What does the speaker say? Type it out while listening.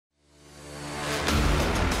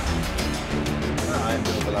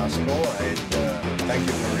Velasco, and thank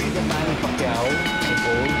you for reading. Manny Pacquiao,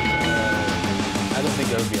 Nicole, I don't think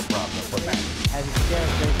there'll be a problem for Manny. Has his share of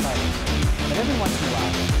great fights. But every once in a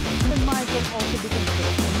while, human mind can also be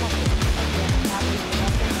controlled and muscle. Again, happens to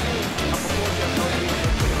muscle pain.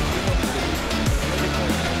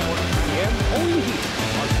 Only here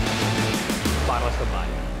para sa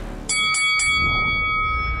bayan.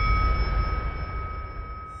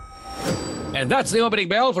 And that's the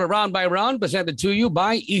opening bell for Round by Round, presented to you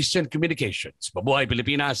by Eastern Communications. Mabuhay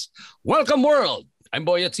Pilipinas! Welcome world! I'm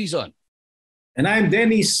Boy at Season. And I'm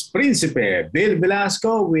Dennis Principe. Bill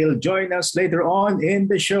Velasco will join us later on in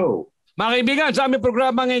the show. Mga kaibigan, sa aming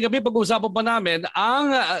programa ngayong gabi, pag-uusapan pa namin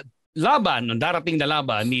ang laban, ang darating na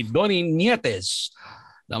laban ni Donnie Nietes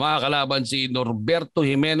na mga kalaban si Norberto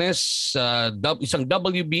Jimenez, isang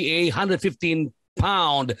WBA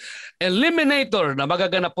 115-pound eliminator na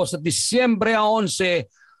magaganap po sa Disyembre 11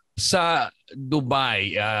 sa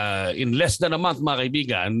Dubai. In less than a month, mga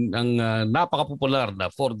kaibigan, ang napaka-popular na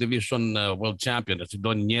 4-division world champion si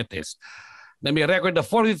Donnie Nietes na may record na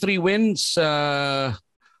 43 wins, 1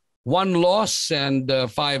 loss and 5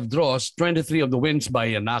 draws, 23 of the wins by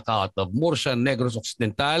a knockout of Murcia Negros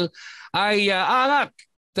Occidental, ay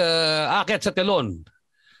aakyat sa telon.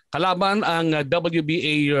 Kalaban ang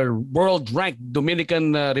WBA world-ranked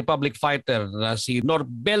Dominican Republic fighter na si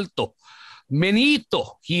Norberto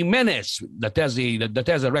Menito Jimenez that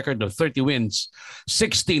has a record of 30 wins,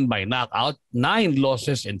 16 by knockout, 9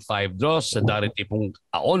 losses and 5 draws sa darating pong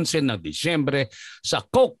 11 ng Disyembre sa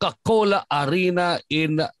Coca-Cola Arena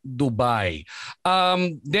in Dubai.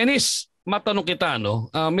 Dennis, matanong kita,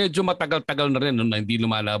 no? Medyo matagal-tagal na rin na hindi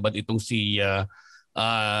lumalaban itong si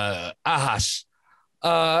Ahas.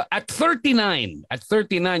 At 39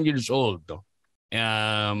 years old,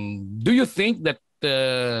 do you think that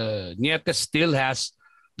Nietes still has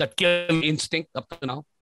that killing instinct up to now?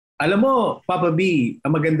 Alam mo, Papa B,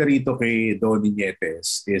 ang maganda rito kay Donnie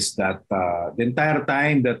Nietes is that the entire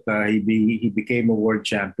time that he became a world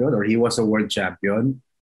champion or he was a world champion,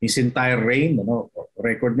 his entire reign,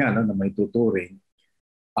 record niya na may tuturing,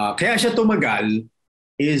 kaya siya tumagal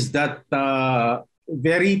is that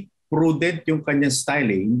very prudent yung kanyang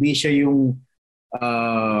style. Hindi siya yung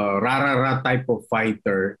rarara type of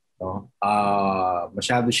fighter.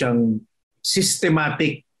 Masyado siyang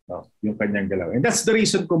systematic, yung kanyang galaw. And that's the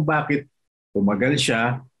reason kung bakit tumagal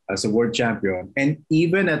siya as a world champion. And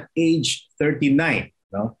even at age 39,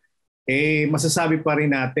 masasabi pa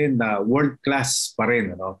rin natin na world class pa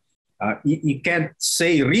rin. You can't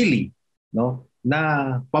say really na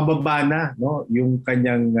pababa na yung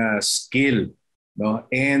kanyang skill.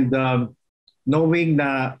 And knowing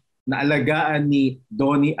na naalagaan ni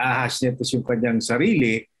Donnie Ahas Nietes yung kanyang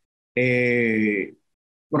sarili,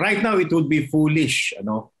 right now it would be foolish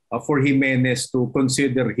for Jimenez to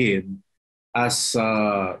consider him as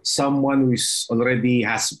someone who is already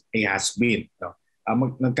has been.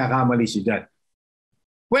 Nagkakamali siya dyan.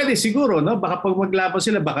 Pwede siguro, baka pag maglaban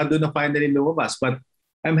sila, baka doon na finally lumabas. But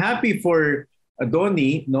I'm happy for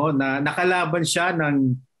Donnie na nakalaban siya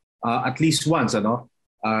ng at least once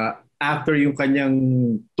after yung kanyang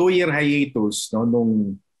 2-year hiatus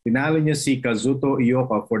nung tinalo niya si Kazuto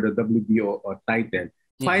Ioka for the WBO title.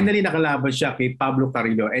 Finally nakalaban siya kay Pablo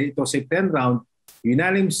Carrillo and it was a 10-round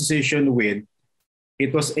unanimous decision win.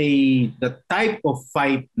 It was the type of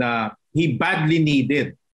fight na he badly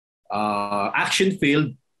needed. Action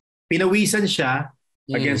filled, pinawisan siya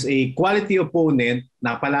against a quality opponent,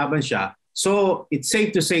 napalaban siya. So it's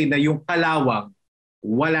safe to say na yung kalawang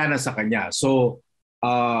wala na sa kanya. So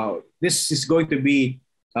this is going to be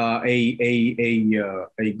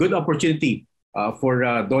a good opportunity for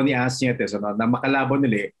Donnie Ahas Nietes na makalaban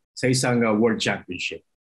nila sa isang world championship.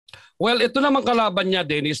 Well, ito naman kalaban niya,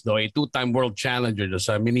 Dennis, a two-time world challenger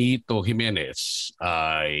sa Menito Jimenez,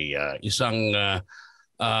 ay isang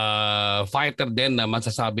fighter din na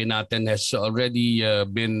masasabi natin has already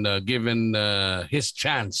been given his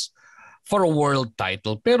chance for a world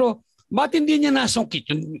title. Pero ba't hindi niya nasungkit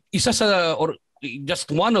yun? Isa sa, or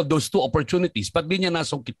just one of those two opportunities, ba't di niya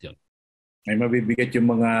nasungkit yun? Ay mabibigat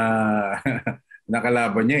yung mga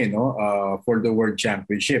nakalaban niya for the world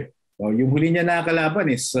championship. Yung huli niya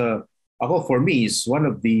nakalaban is, for me, is one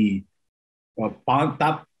of the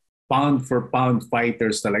top pound for pound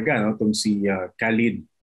fighters talaga. Itong si Khalid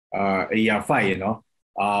Ayafay.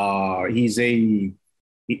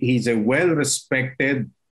 He's a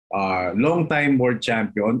well-respected long-time world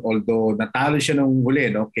champion, although natalo siya nung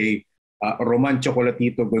huli kay Roman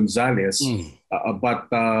Chocolatito Gonzalez.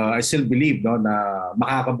 But I still believe na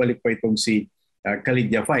makakabalik pa itong si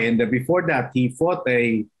Khalid Ayafay. And before that, he fought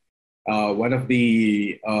a one of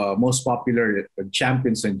the most popular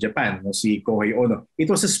champions in Japan, no, si Kohei Ono. It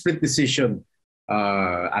was a split decision,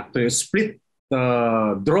 actually, a split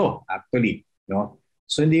draw, actually. No?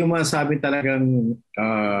 So hindi mo masasabi talagang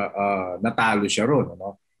natalo siya ron.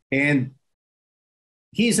 No? And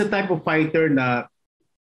he's a type of fighter na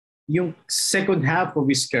yung second half of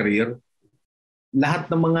his career, lahat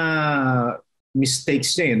ng mga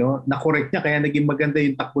mistakes niya, no, na-correct niya kaya naging maganda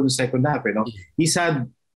yung takbo ng second half. No? He's had,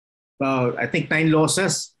 I think, 9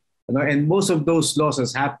 losses. And most of those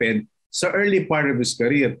losses happened sa early part of his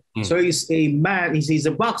career. So he's a man, he's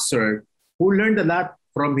a boxer who learned a lot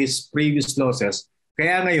from his previous losses.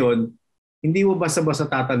 Kaya ngayon, hindi mo basta-basta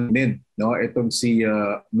tatanungin, no, itong si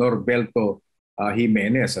Norberto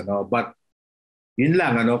Jimenez. But yun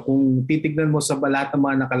lang, kung titignan mo sa lahat ng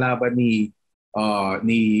mga nakalaban ni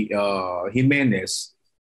Jimenez,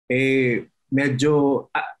 medyo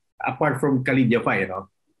apart from Kalidiafay,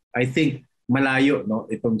 I think malayo,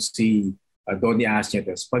 itong si Donnie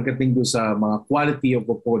Asnietes pagdating doon sa mga quality of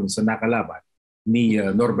opponents na nakalaban ni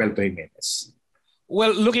Norberto Jimenez.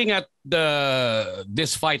 Well, looking at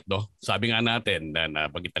this fight, sabi nga natin,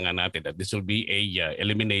 napagkita nga natin that this will be a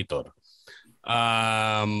eliminator.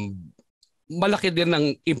 Malaki din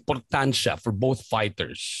ang importansya for both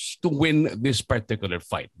fighters to win this particular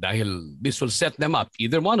fight dahil this will set them up,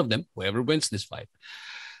 either one of them, whoever wins this fight,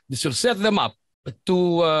 this will set them up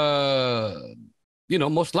to,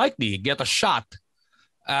 most likely get a shot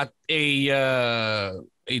at a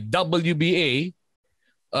WBA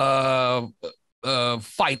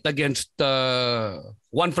fight against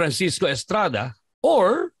Juan Francisco Estrada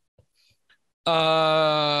or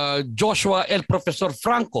Joshua El Professor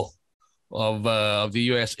Franco of the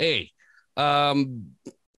USA.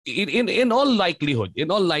 In all likelihood,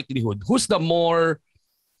 who's the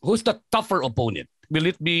tougher opponent? Will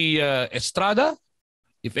it be Estrada,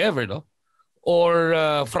 if ever, or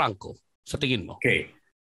Franco? Sa tingin mo? Okay,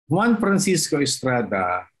 Juan Francisco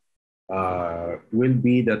Estrada will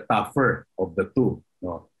be the tougher of the two.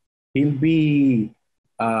 No, he'll be,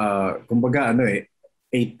 kumbaga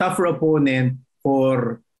a tougher opponent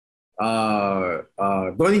for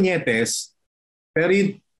Donnie Nietes, pero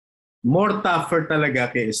yung more tougher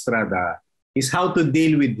talaga kay Estrada is how to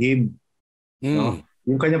deal with him. No?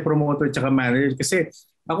 Yung kanyang promoter at manager. Kasi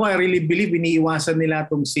ako, I really believe iniiwasan nila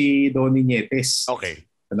itong si Donnie Nietes. Okay.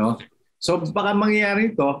 So baka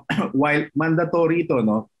mangyayari ito, while mandatory ito,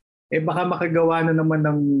 baka makagawa na naman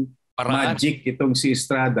ng magic itong si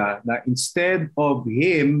Estrada na instead of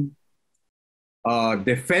him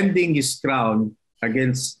defending his crown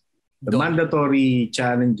against the mandatory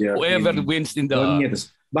challenger, whoever wins in the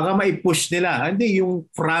baka mai-push nila. Hindi, yung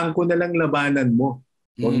Franco na lang labanan mo.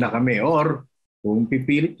 Huwag na kami. Or kung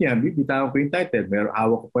pipilit niya, bibitawan ko yung title. Pero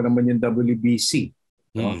hawak ko pa naman yung WBC.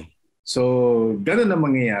 So, gano'n na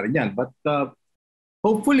mangyayari niyan. But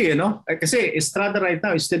hopefully, kasi Estrada right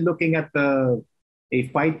now is still looking at a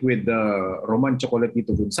fight with Roman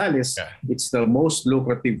Chocolatito Gonzalez. Yeah. It's the most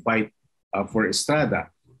lucrative fight for Estrada.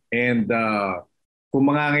 And kung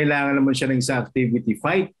mangangailangan naman siya ng isang activity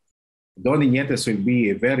fight, Donnie Nietes will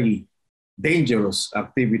be a very dangerous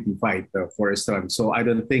activity fight for Estrada. So I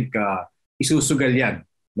don't think isusugal yan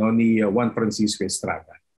ni Juan Francisco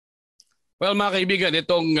Estrada. Well, mga kaibigan,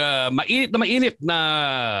 itong mainit na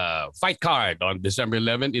fight card on December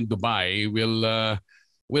 11 in Dubai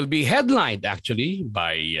will be headlined actually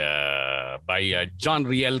by John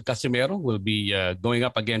Riel Casimero. Will be going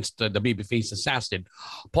up against the babyface assassin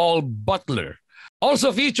Paul Butler.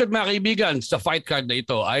 Also featured, mga kaibigan, sa fight card na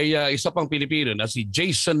ito ay isa pang Pilipino na si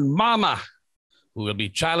Jason Mama, who will be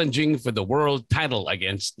challenging for the world title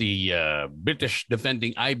against the British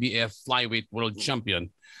defending IBF flyweight world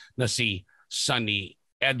champion na si Sonny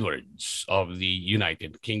Edwards of the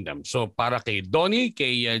United Kingdom. So para kay Donnie,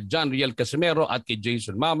 kay John Riel Casimero at kay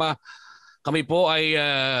Jason Mama, kami po ay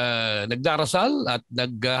nagdarasal at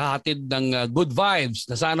naghahatid ng good vibes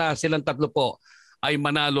na sana silang tatlo po ay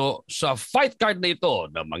manalo sa fight card na ito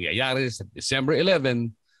na mangyayari sa December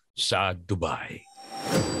 11 sa Dubai.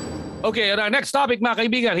 Okay, our next topic, mga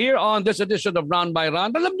kaibigan, here on this edition of Round by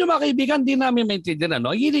Round. Alam nyo, mga kaibigan, di namin maintindihan,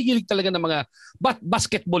 hilig-hilig talaga ng mga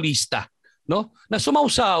basketballista, na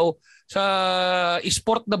sumausaw sa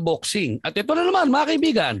sport na boxing. At ito na naman, mga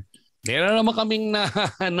kaibigan, meron naman kaming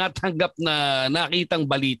natanggap na nakitang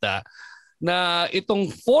balita na itong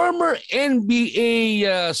former NBA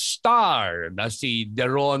star na si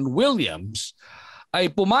Deron Williams ay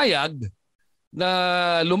pumayag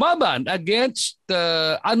na lumaban against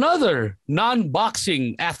another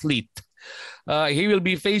non-boxing athlete. He will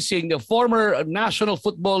be facing the former National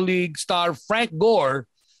Football League star Frank Gore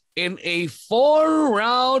in a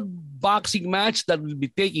 4-round boxing match that will be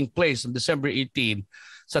taking place on December 18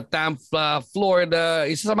 sa Tampa, Florida.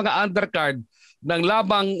 Isa sa mga undercard ng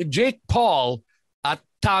labang Jake Paul at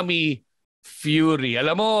Tommy Fury.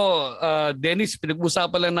 Alam mo, Dennis,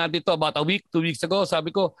 pinag-usapan lang natin ito about a week, 2 weeks ago. Sabi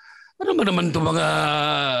ko, ano ba naman itong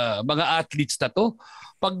mga athletes na to?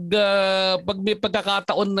 Pag may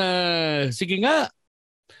pagkakataon na, sige nga,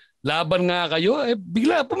 laban nga kayo,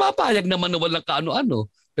 bigla pumapayag naman na walang kaano-ano.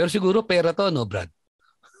 Pero siguro pera to, no, Brad?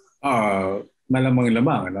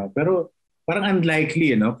 Malamang-lamang. Ano? Pero parang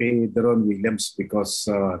unlikely kay Deron Williams because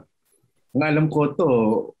ang alam ko to,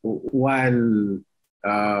 while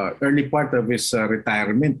early part of his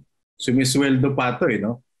retirement, sumisweldo pa to.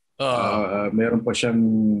 Meron pa siyang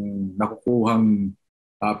nakukuhang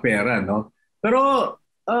pera. No? Pero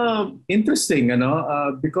interesting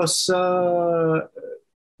because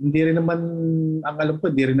hindi rin naman, ang alam ko,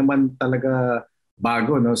 hindi rin naman talaga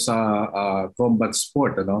bago sa combat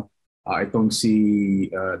sport. Itong si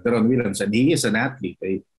Deron Williams, and he is an athlete,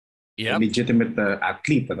 a legitimate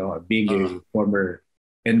athlete, being a former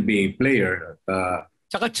NBA player.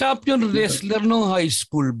 Tsaka champion wrestler no high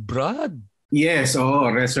school, Brad. Yes,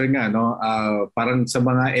 wrestler nga. Parang sa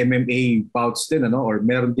mga MMA bouts din, or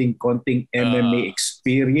meron ding konting MMA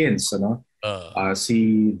experience. Si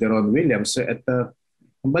Deron Williams. At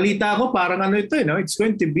ang balita ko, parang ito, it's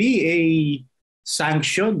going to be a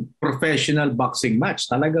sanctioned professional boxing match.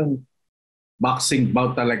 Talagang boxing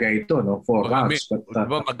bout talaga ito, 4 rounds. But,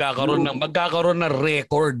 magkakaroon ng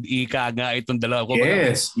record, ika nga itong dalawa.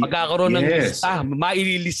 Yes. Magkakaroon ng lista,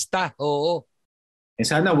 maililista. Oo.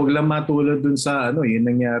 Sana wag lang matulad dun sa yun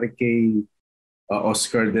nangyari kay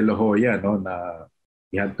Oscar De La Hoya, na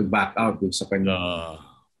he had to back out dun sa kanyang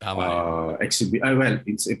exhibition. Well,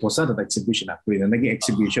 it was not an exhibition actually. Naging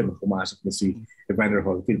exhibition nung pumasok na si Evander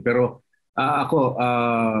Holyfield. Pero ako,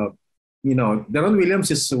 Deron Williams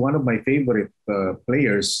is one of my favorite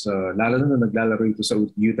players, lalo na naglalaro ito sa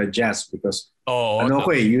Utah Jazz because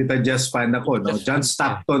Utah Jazz fan ako. John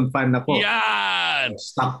Stockton fan ako. Yan!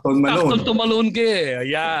 Stockton Malone. Stockton to Malone ke.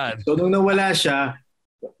 Yan. So nung nawala siya,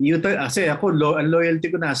 Utah, kasi ako, ang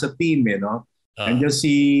loyalty ko nasa team. Andiyan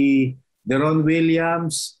si Deron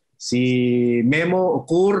Williams, si Memo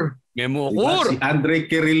Okur, si Andre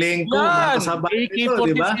Kirilenko, mga kasabay nito,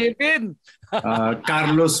 di ba?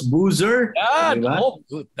 Carlos Boozer, di ba?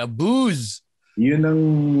 The Booze. Yun ang...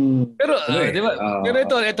 Pero, di ba? Pero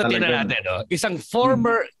ito tingnan natin. Isang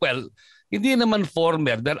former, well, hindi naman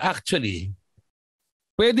former, but actually,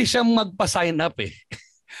 pwede siyang magpa-sign up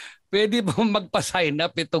Pwede ba magpa-sign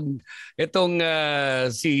up itong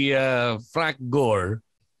si Frank Gore?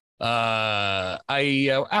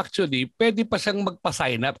 Actually pwede pa siyang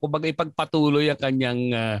magpa-sign up kung ipagpatuloy ang kanyang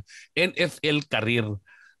NFL career.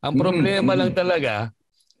 Ang problema lang talaga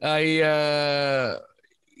ay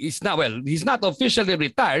he's not officially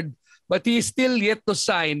retired, but he is still yet to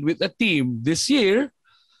sign with a team this year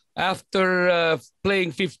after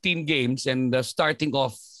playing 15 games and starting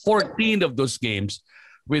off 14 of those games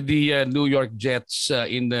with the New York Jets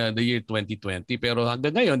in the year 2020. Pero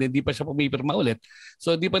hanggang ngayon, hindi pa siya pumipirma ulit.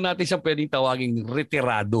 So, hindi pa natin siya pwedeng tawaging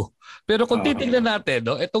retirado. Pero kung titignan natin,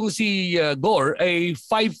 itong si Gore ay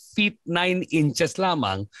 5 feet 9 inches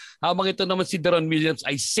lamang. Habang ito naman si Deron Williams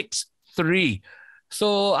ay 6'3".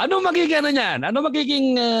 So, ano magiging niyan? Ano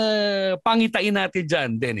magiging pangitain natin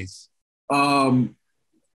dyan, Dennis?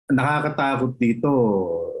 Nakakatakot dito,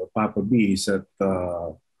 Papa B, is that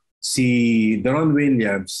si Deron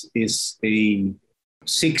Williams is a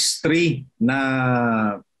 6'3"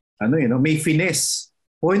 na may finesse.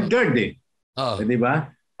 Point guard di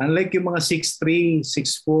ba? Unlike yung mga 6'3",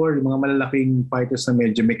 6'4", yung mga malalaking fighters na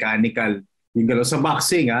medyo mechanical, yung galaw sa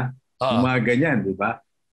boxing yung mga ganyan, di ba?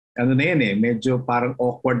 Medyo parang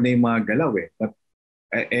awkward na yung mga galaw But,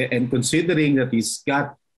 and considering that he's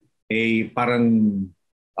got a parang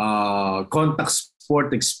contact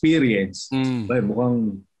sport experience,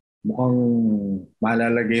 mukhang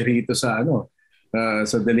malalagay rito sa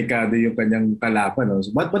sa delikado yung kanyang kalaban.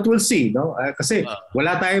 But we'll see, kasi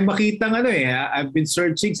wala tayong makitang I've been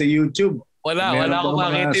searching sa YouTube. Wala akong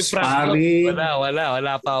makita yung sparring.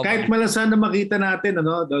 Wala pa. Kahit malasan na makita natin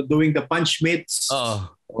doing the punch mitts.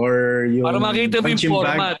 Or yung para makita mo yung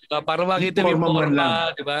format, para makita mo yung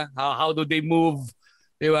format, di ba? How do they move?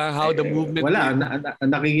 Di ba? How the movement. Wala,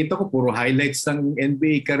 nakikita ko puro highlights ng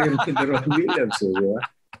NBA career ni Deron Williams, di ba?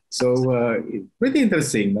 So, pretty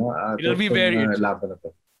interesting, no? It'll be very laban na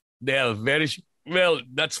to. Well,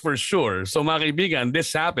 that's for sure. So, mga kaibigan,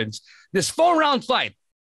 this happens. This 4-round fight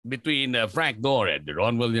between Frank Gore and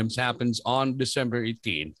Deron Williams happens on December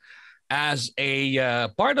 18 as a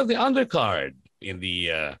part of the undercard in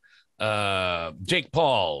the Jake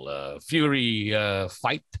Paul Fury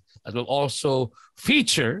fight that will also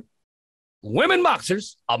feature women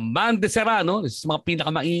boxers, Amanda Serrano, isa sa mga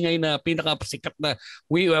pinakamaingay na pinakasikat na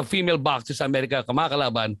female boxers sa Amerika,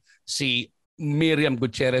 kamakalaban si Miriam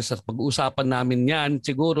Gutierrez. At pag-uusapan namin yan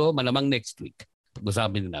siguro malamang next week.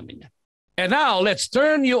 Pag-uusapan din namin yan. And now, let's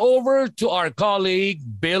turn you over to our colleague,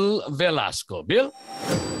 Bill Velasco. Bill?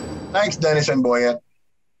 Thanks, Dennis and Boyet.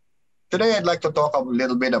 Today, I'd like to talk a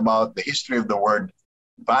little bit about the history of the word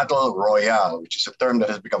battle royale, which is a term that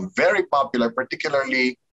has become very popular,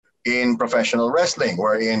 particularly in professional wrestling,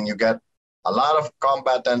 wherein you get a lot of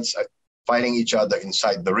combatants fighting each other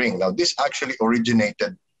inside the ring. Now, this actually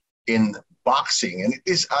originated in boxing, and it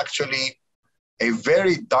is actually a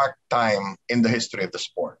very dark time in the history of the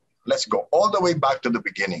sport. Let's go all the way back to the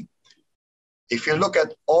beginning. If you look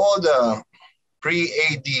at all the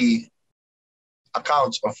pre-AD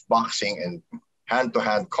accounts of boxing and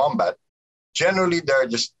hand-to-hand combat, generally they're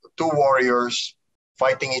just two warriors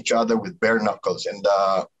fighting each other with bare knuckles. And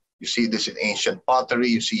you see this in ancient pottery,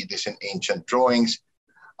 you see this in ancient drawings.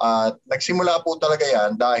 Nagsimula po talaga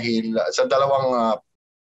yan dahil sa dalawang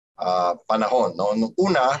panahon. No? Nung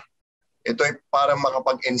una, ito ay para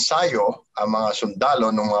makapag-ensayo ang mga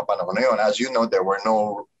sundalo nung mga panahon na yun. As you know, there were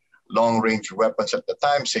no long-range weapons at the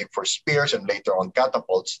time, save for spears and later on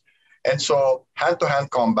catapults. And so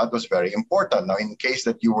hand-to-hand combat was very important. Now, in case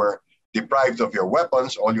that you were deprived of your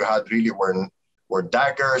weapons, all you had really were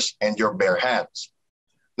daggers and your bare hands.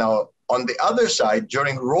 Now, on the other side,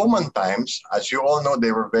 during Roman times, as you all know,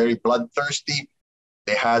 they were very bloodthirsty.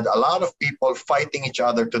 They had a lot of people fighting each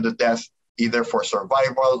other to the death, either for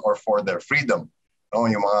survival or for their freedom. No,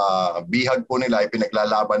 yung mga bihag po nila,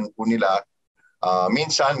 ipinaglalaban po nila.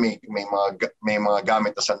 Minsan may mga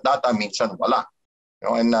gamit na sandata, minsan wala.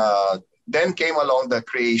 No, and then came along the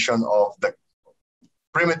creation of the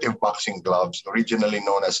primitive boxing gloves, originally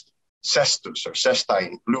known as cestus or cesti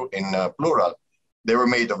in plural. They were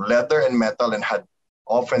made of leather and metal and had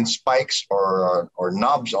often spikes or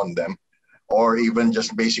knobs on them, or even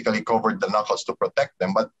just basically covered the knuckles to protect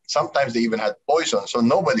them. But sometimes they even had poison, so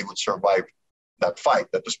nobody would survive that fight.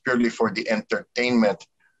 That was purely for the entertainment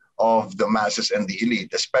of the masses and the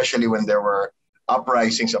elite, especially when there were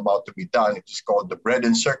uprisings about to be done. It was called the bread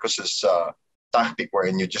and circuses tactic,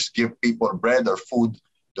 wherein you just give people bread or food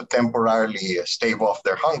to temporarily stave off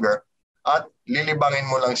their hunger, at lilibangin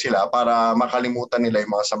mo lang sila para makalimutan nila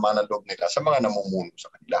yung mga sama ng loob nila sa mga namumuno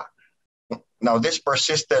sa kanila. Now, this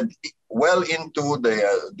persisted well into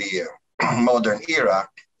the modern era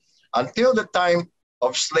until the time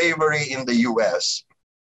of slavery in the U.S.,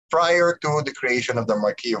 prior to the creation of the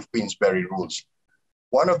Marquis of Queensberry rules.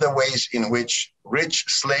 One of the ways in which rich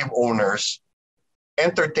slave owners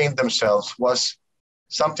entertained themselves was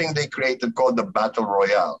something they created called the Battle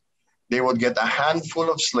Royale. They would get a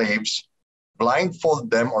handful of slaves,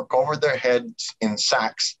 blindfold them or cover their heads in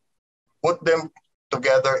sacks, put them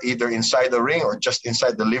together either inside the ring or just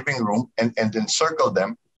inside the living room and encircle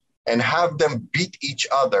them and have them beat each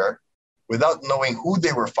other without knowing who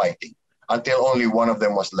they were fighting until only one of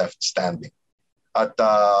them was left standing. At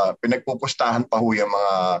pinagpupustahan pa ho yung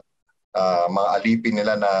mga alipin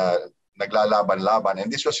nila na naglalaban-laban. And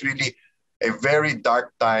this was really a very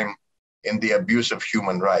dark time in the abuse of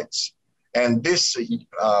human rights. And this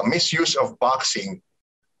misuse of boxing,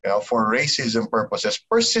 for racism purposes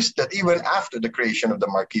persisted even after the creation of the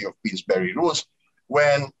Marquis of Queensberry rules,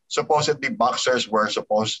 when supposedly boxers were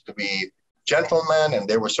supposed to be gentlemen and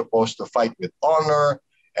they were supposed to fight with honor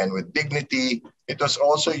and with dignity. It was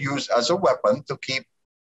also used as a weapon to keep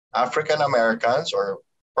African Americans or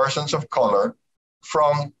persons of color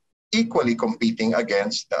from equally competing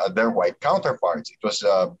against their white counterparts. It was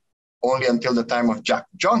only until the time of Jack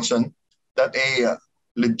Johnson that a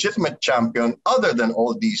legitimate champion, other than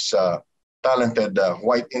all these talented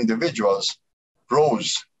white individuals,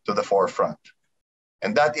 rose to the forefront.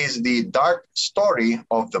 And that is the dark story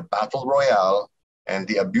of the Battle Royale and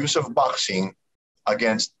the abuse of boxing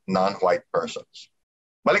against non-white persons.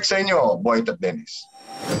 Balik sa inyo, Boyd at Dennis.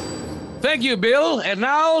 Thank you, Bill. And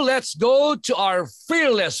now let's go to our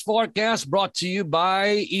fearless forecast brought to you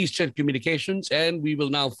by Eastern Communications. And we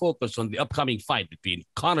will now focus on the upcoming fight between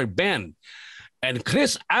Conor Benn and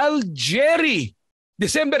Chris Algieri.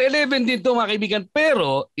 December 11 din ito, mga kaibigan.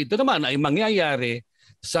 Pero ito naman ay mangyayari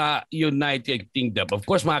sa United Kingdom. Of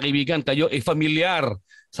course, mga kaibigan, tayo ay familiar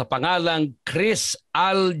sa pangalang Chris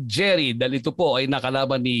Algieri dahil ito po ay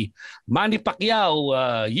nakalaban ni Manny Pacquiao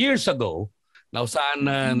years ago. Now, saan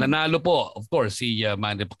nanalo po, of course, si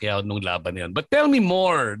Manny Pacquiao nung laban na yun. But tell me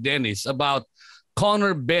more, Dennis, about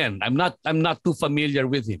Conor Benn. I'm not too familiar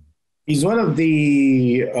with him. He's one of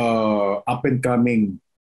the up-and-coming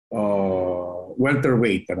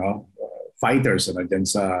welterweight fighters dyan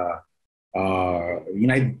sa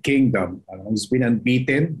United Kingdom. He's been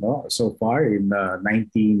unbeaten so far in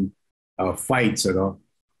 19 fights.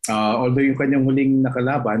 Although yung kanyang huling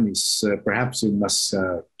nakalaban is perhaps yung mas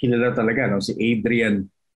kilala talaga, si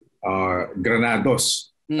Adrian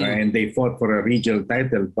Granados. And they fought for a regional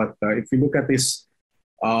title. But if you look at his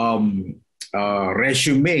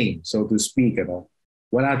resume, so to speak,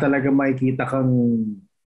 wala talaga makikita kang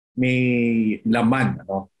may laman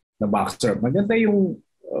na boxer. Maganda yung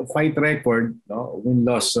fight record,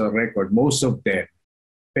 win-loss record, most of them.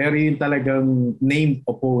 Pero yung talagang named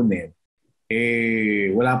opponent,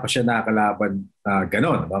 wala pa siya nakakalaban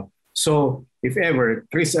ganon. So, if ever,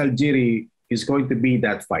 Chris Algieri is going to be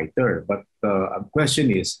that fighter. But the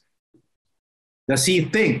question is, does he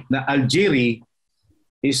think na Algieri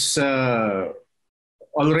is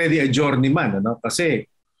already a journeyman? Kasi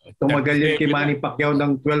tumagal yan kay Manny Pacquiao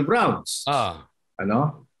ng 12 rounds. And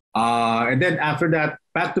then after that,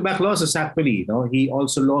 back-to-back losses actually. He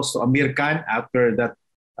also lost to Amir Khan after that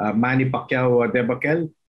Manny Pacquiao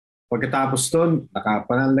debacle. Pagkatapos doon,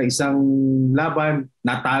 nakapanal na isang laban,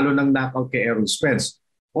 natalo ng knockout kay Errol Spence.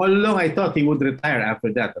 All along, I thought he would retire after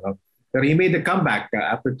that. But he made a comeback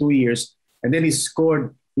after 2 years, and then he has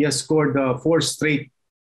scored 4 straight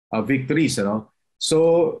victories.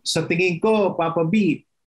 So sa tingin ko, Papa B,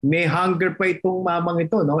 may hunger pa itong mamang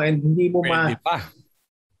ito, and hindi mo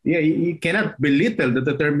you cannot belittle the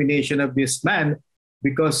determination of this man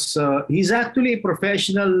because he's actually a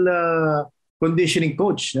professional conditioning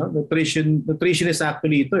coach, nutritionist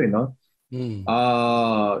actually ito,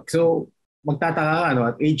 so magtataka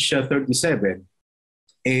ka, at age 37,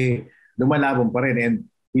 lumalaban pa rin, and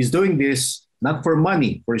he's doing this not for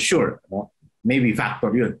money, for sure, maybe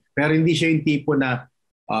factor yun, pero hindi siya yung tipo na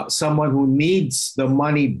someone who needs the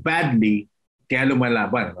money badly kaya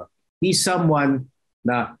lumalaban. He's someone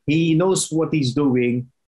na he knows what he's doing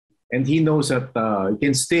and he knows that he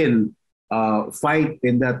can still fight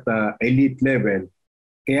in that elite level.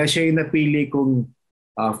 Kaya siya yung napili kong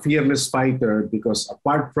fearless fighter because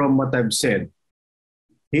apart from what I've said,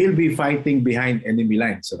 he'll be fighting behind enemy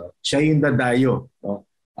lines. Siya yung dadayo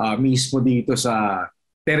mismo dito sa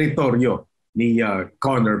teritoryo ni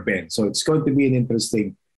Conor Benn. So it's going to be an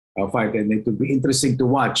interesting fight, and it will be interesting to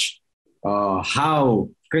watch how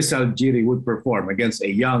Chris Algieri would perform against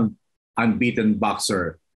a young, unbeaten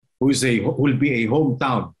boxer who will be a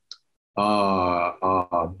hometown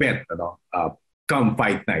bet come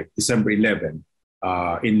fight night, December 11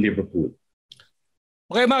 in Liverpool.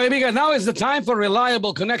 Okay, mga kaibigan, now is the time for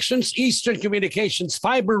reliable connections. Eastern Communications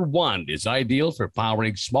Fiber One is ideal for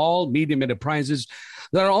powering small, medium enterprises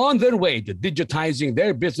that are on their way to digitizing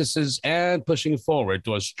their businesses and pushing forward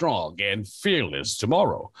to a strong and fearless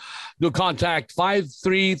tomorrow. Do contact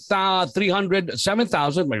 53300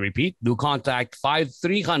 7000. I repeat, do contact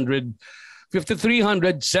 5300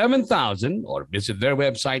 5300 7000 or visit their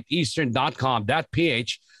website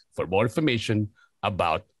eastern.com.ph for more information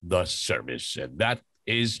about the service. And that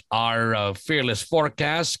is our fearless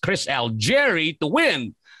forecast. Chris Algieri to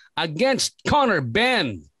win against Conor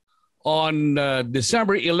Benn on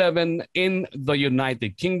December 11 in the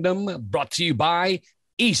United Kingdom, brought to you by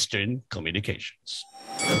Eastern Communications.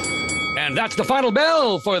 And that's the final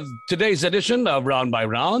bell for today's edition of Round by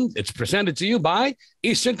Round. It's presented to you by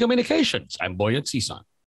Eastern Communications. I'm Boyet Sisan.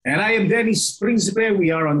 And I am Dennis Principe. We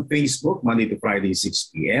are on Facebook Monday to Friday, 6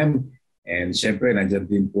 p.m. And syempre, nandyan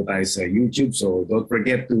din po tayo sa YouTube. So don't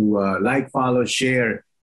forget to like, follow, share,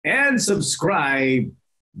 and subscribe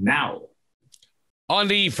now. On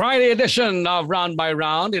the Friday edition of Round by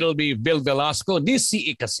Round, it'll be Bill Velasco,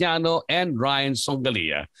 Nisi Icasiano, and Ryan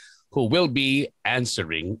Songalia, who will be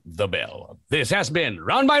answering the bell. This has been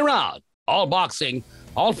Round by Round. All boxing,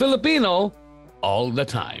 all Filipino, all the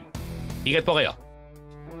time. Ingat po kayo.